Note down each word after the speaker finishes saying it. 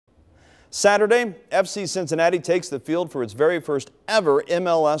Saturday, FC Cincinnati takes the field for its very first ever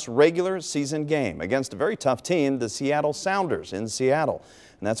MLS regular season game against a very tough team, the Seattle Sounders in Seattle.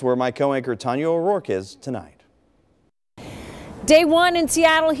 And that's where my co-anchor Tanya O'Rourke is tonight. Day one in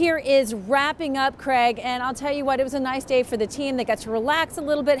Seattle here is wrapping up, Craig, and I'll tell you what, it was a nice day for the team. They got to relax a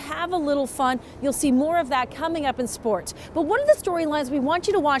little bit, have a little fun. You'll see more of that coming up in sports. But one of the storylines we want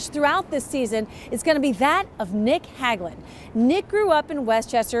you to watch throughout this season is going to be that of Nick Hagglund. Nick grew up in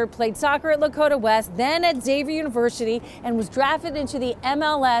Westchester, played soccer at Lakota West, then at Xavier University, and was drafted into the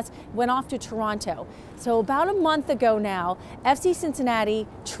MLS, went off to Toronto. So about a month ago now, FC Cincinnati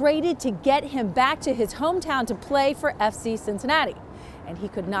traded to get him back to his hometown to play for FC Cincinnati. And he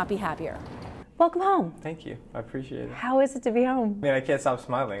could not be happier. Welcome home. Thank you. I appreciate it. How is it to be home? Man, I can't stop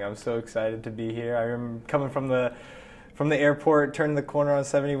smiling. I'm so excited to be here. I remember coming from the airport, turning the corner on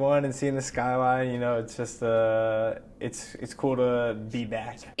 71 and seeing the skyline. You know, it's just it's cool to be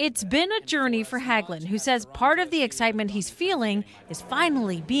back. It's been a journey for Hagglund, who says part of the excitement he's feeling is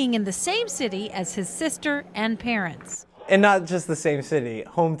finally being in the same city as his sister and parents. And not just the same city,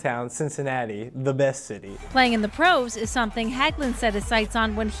 hometown, Cincinnati, the best city. Playing in the pros is something Hagglund set his sights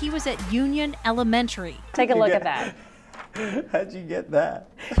on when he was at Union Elementary. Take a look at that. How'd you get that?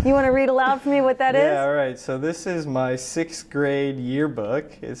 You want to read aloud for me what that is? Yeah, all right. So this is my 6th grade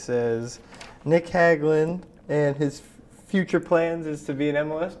yearbook. It says, Nick Hagglund and his future plans is to be an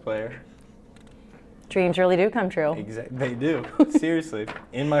MLS player. Dreams really do come true. Exactly, they do. Seriously,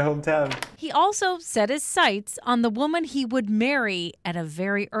 in my hometown. He also set his sights on the woman he would marry at a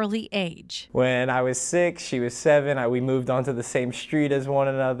very early age. When I was 6, she was 7. We moved onto the same street as one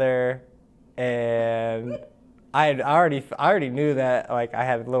another, and I already knew that, like, I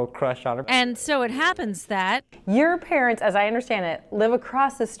had a little crush on her. And so it happens that your parents, as I understand it, live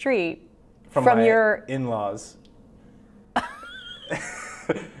across the street from my your in-laws.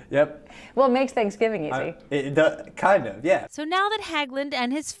 Yep. Well, it makes Thanksgiving easy. It does, kind of, yeah. So now that Hagglund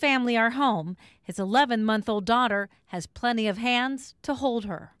and his family are home, his 11-month-old daughter has plenty of hands to hold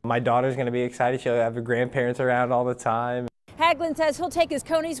her. My daughter's going to be excited. She'll have her grandparents around all the time. Hagglund says he'll take his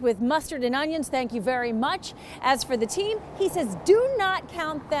conies with mustard and onions. Thank you very much. As for the team, he says do not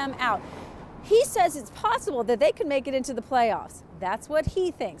count them out. He says it's possible that they could make it into the playoffs. That's what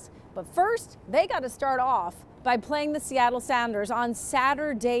he thinks. But first, they got to start off by playing the Seattle Sounders on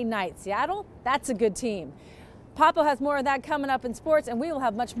Saturday night. Seattle, that's a good team. Papo has more of that coming up in sports, and we will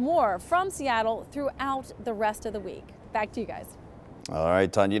have much more from Seattle throughout the rest of the week. Back to you guys. All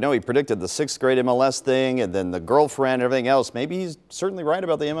right, Tanya, you know he predicted the 6th grade MLS thing and then the girlfriend and everything else. Maybe he's certainly right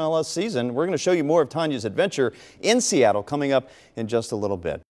about the MLS season. We're going to show you more of Tanya's adventure in Seattle coming up in just a little bit.